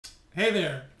Hey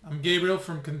there, I'm Gabriel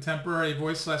from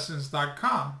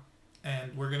ContemporaryVoiceLessons.com,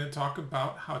 and we're going to talk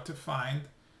about how to find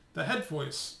the head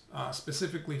voice,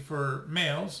 specifically for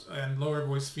males and lower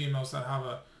voice females that have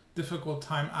a difficult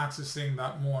time accessing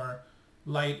that more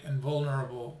light and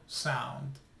vulnerable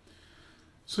sound.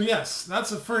 So yes, that's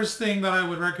the first thing that I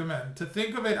would recommend, to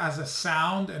think of it as a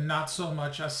sound and not so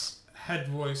much as head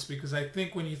voice, because I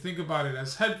think when you think about it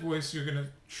as head voice, you're going to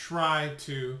try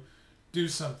to do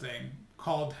something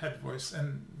called head voice,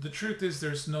 and the truth is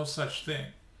there's no such thing.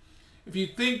 If you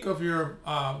think of your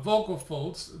vocal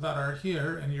folds that are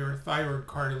here in your thyroid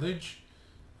cartilage,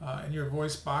 in your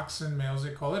voice box in males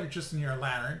they call it, or just in your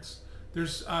larynx,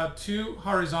 there's two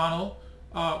horizontal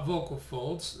vocal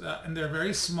folds, and they're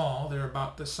very small. They're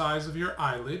about the size of your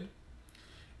eyelid,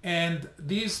 and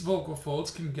these vocal folds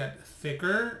can get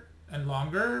thicker and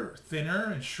longer,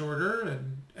 thinner and shorter,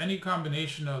 and any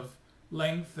combination of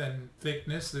length and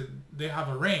thickness. That they have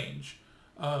a range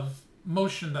of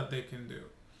motion that they can do,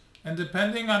 and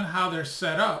depending on how they're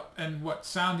set up and what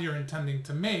sound you're intending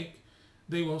to make,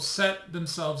 they will set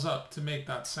themselves up to make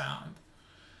that sound.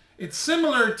 It's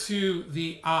similar to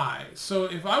the eye. So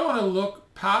if I want to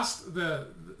look past the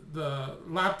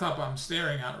laptop I'm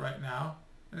staring at right now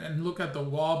and look at the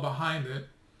wall behind it,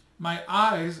 my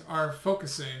eyes are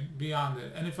focusing beyond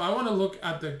it. And if I want to look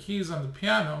at the keys on the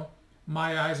piano,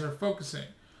 my eyes are focusing.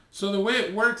 So the way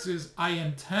it works is I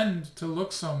intend to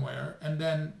look somewhere, and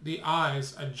then the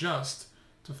eyes adjust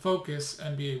to focus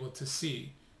and be able to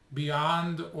see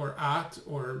beyond or at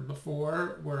or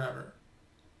before, wherever.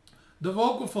 The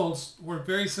vocal folds work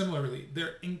very similarly.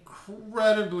 They're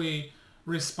incredibly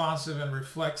responsive and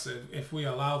reflexive if we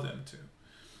allow them to.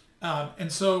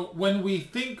 And so when we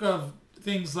think of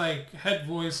things like head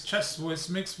voice, chest voice,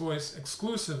 mixed voice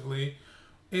exclusively,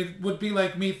 it would be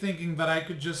like me thinking that I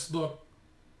could just look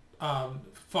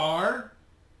far,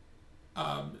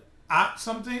 at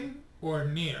something, or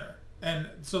near. And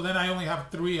so then I only have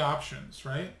three options,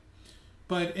 right?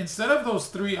 But instead of those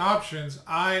three options,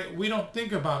 we don't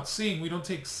think about seeing. We don't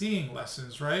take seeing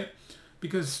lessons, right?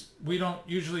 Because we don't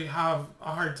usually have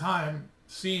a hard time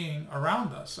seeing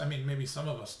around us. I mean, maybe some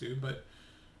of us do, but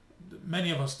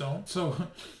many of us don't. So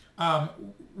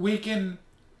we can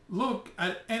look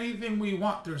at anything we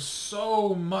want. There's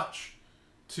so much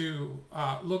to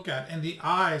look at, and the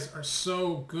eyes are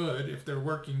so good, if they're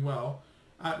working well,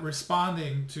 at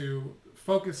responding to,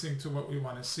 focusing to what we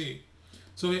want to see.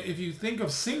 So if you think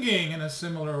of singing in a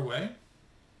similar way,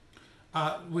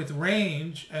 with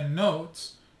range and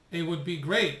notes, it would be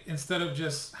great, instead of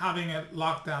just having it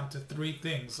locked down to three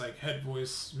things like head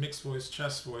voice, mixed voice,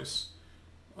 chest voice,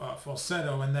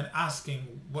 falsetto, and then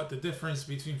asking what the difference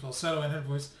between falsetto and head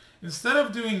voice. Instead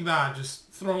of doing that,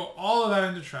 just throw all of that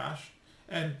in the trash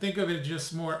and think of it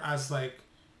just more as like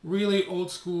really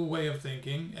old school way of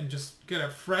thinking, and just get a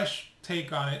fresh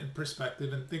take on it and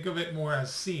perspective, and think of it more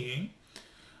as seeing.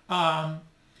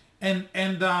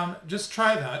 Just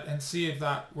try that and see if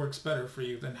that works better for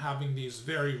you than having these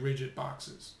very rigid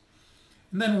boxes.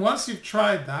 And then once you've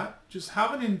tried that, just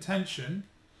have an intention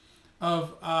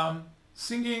of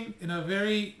singing in a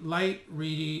very light,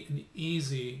 reedy, and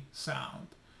easy sound.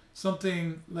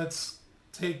 Something, let's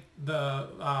take the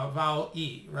vowel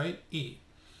E, right? E.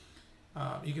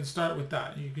 You can start with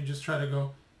that. You can just try to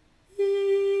go E.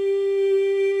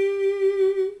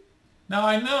 Now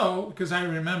I know, because I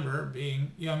remember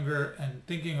being younger and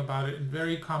thinking about it in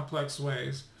very complex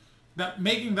ways, that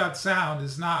making that sound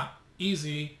is not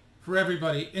easy for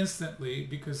everybody instantly,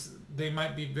 because they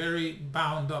might be very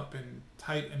bound up and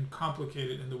tight and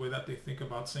complicated in the way that they think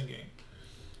about singing.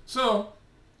 So,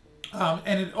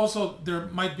 and it also, there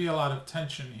might be a lot of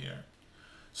tension here.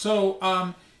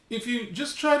 So if you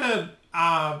just try to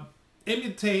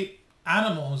imitate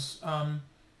animals,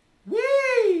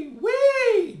 wee,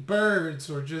 wee, birds,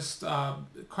 or just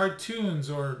cartoons,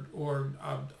 or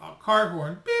a car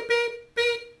horn, beep, beep,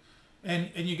 beep,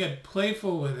 and you get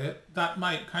playful with it, that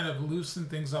might kind of loosen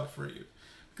things up for you.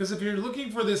 Because if you're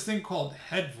looking for this thing called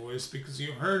head voice because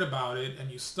you heard about it and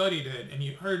you studied it and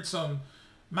you heard some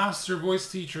master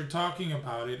voice teacher talking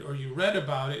about it, or you read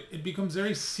about it, it becomes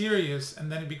very serious,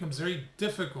 and then it becomes very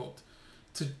difficult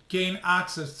to gain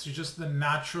access to just the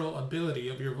natural ability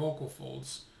of your vocal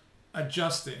folds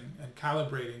adjusting and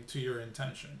calibrating to your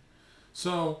intention.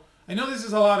 So I know this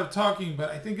is a lot of talking,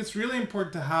 but I think it's really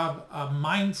important to have a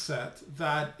mindset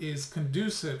that is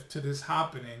conducive to this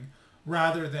happening,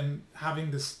 rather than having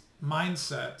this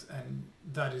mindset and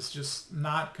that is just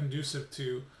not conducive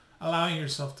to allowing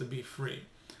yourself to be free.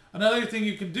 Another thing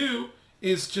you can do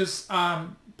is just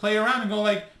play around and go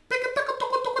like,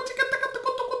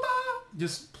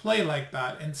 just play like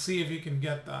that and see if you can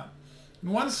get that.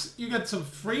 And once you get some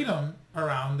freedom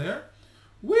around there,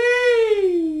 wee,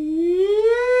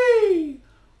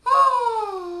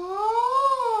 ah.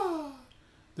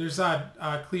 There's that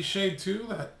cliche too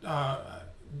that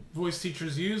voice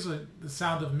teachers use, the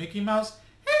sound of Mickey Mouse.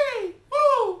 Hey,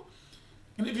 woo!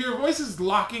 And if your voice is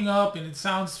locking up and it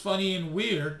sounds funny and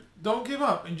weird, don't give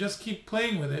up and just keep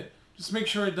playing with it. Just make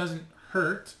sure it doesn't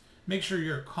hurt. Make sure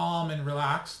you're calm and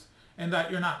relaxed and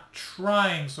that you're not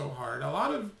trying so hard. A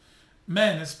lot of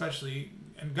men especially,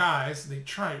 and guys, they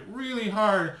try really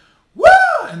hard, woo!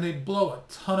 And they blow a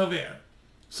ton of air.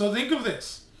 So think of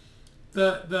this.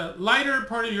 The lighter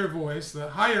part of your voice,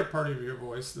 the higher part of your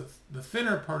voice, the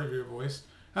thinner part of your voice,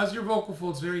 has your vocal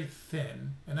folds very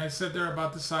thin. And I said they're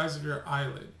about the size of your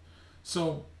eyelid.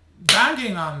 So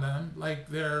banging on them like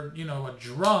they're, you know, a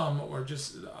drum or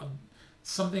just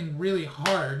something really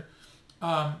hard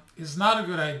is not a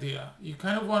good idea. You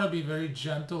kind of want to be very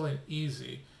gentle and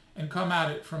easy and come at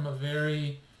it from a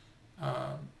very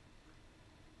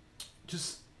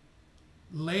just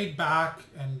laid back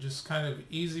and just kind of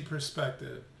easy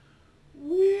perspective.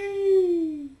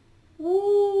 Wee,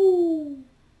 woo,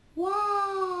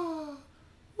 wah,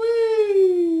 wee.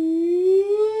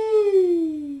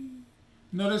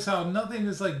 Notice how nothing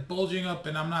is like bulging up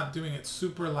and I'm not doing it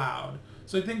super loud.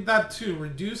 So I think that too,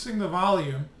 reducing the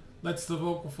volume lets the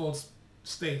vocal folds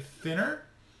stay thinner,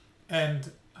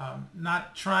 and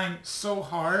not trying so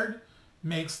hard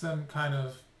makes them kind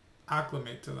of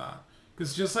acclimate to that.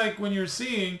 Because just like when you're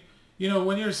seeing, you know,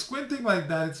 when you're squinting like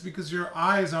that, it's because your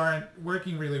eyes aren't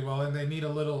working really well and they need a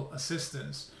little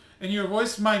assistance. And your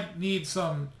voice might need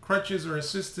some crutches or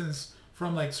assistance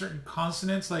from like certain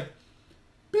consonants like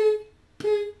beep,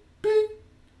 beep, beep,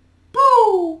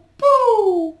 boo,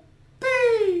 boo,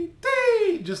 dee,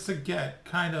 dee, just to get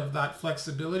kind of that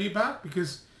flexibility back,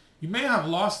 because you may have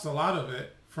lost a lot of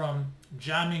it from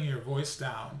jamming your voice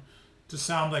down to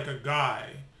sound like a guy.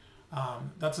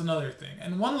 That's another thing.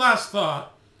 And one last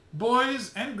thought,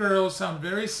 boys and girls sound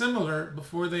very similar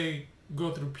before they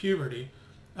go through puberty.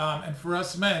 And for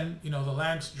us men, you know, the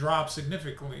larynx drops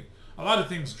significantly. A lot of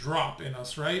things drop in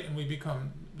us, right? And we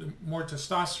become more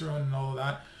testosterone and all of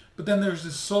that. But then there's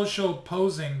this social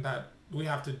posing that we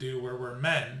have to do where we're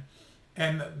men.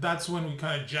 And that's when we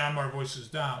kind of jam our voices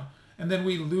down. And then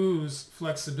we lose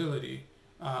flexibility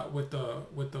with the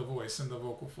voice and the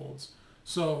vocal folds.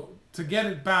 So to get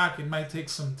it back, it might take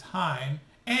some time,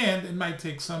 and it might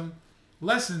take some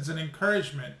lessons and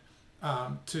encouragement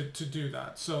to do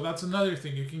that. So that's another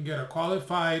thing. You can get a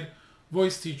qualified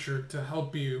voice teacher to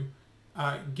help you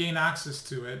gain access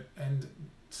to it and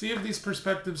see if these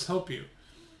perspectives help you.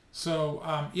 So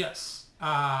yes,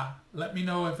 let me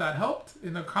know if that helped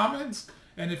in the comments.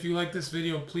 And if you like this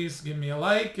video, please give me a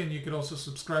like, and you could also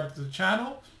subscribe to the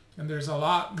channel. And there's a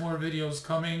lot more videos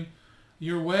coming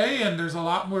your way, and there's a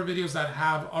lot more videos that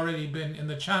have already been in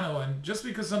the channel. And just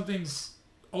because something's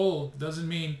old doesn't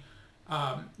mean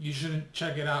you shouldn't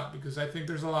check it out, because I think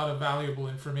there's a lot of valuable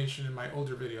information in my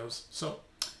older videos. So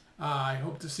I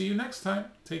hope to see you next time.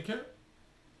 Take care.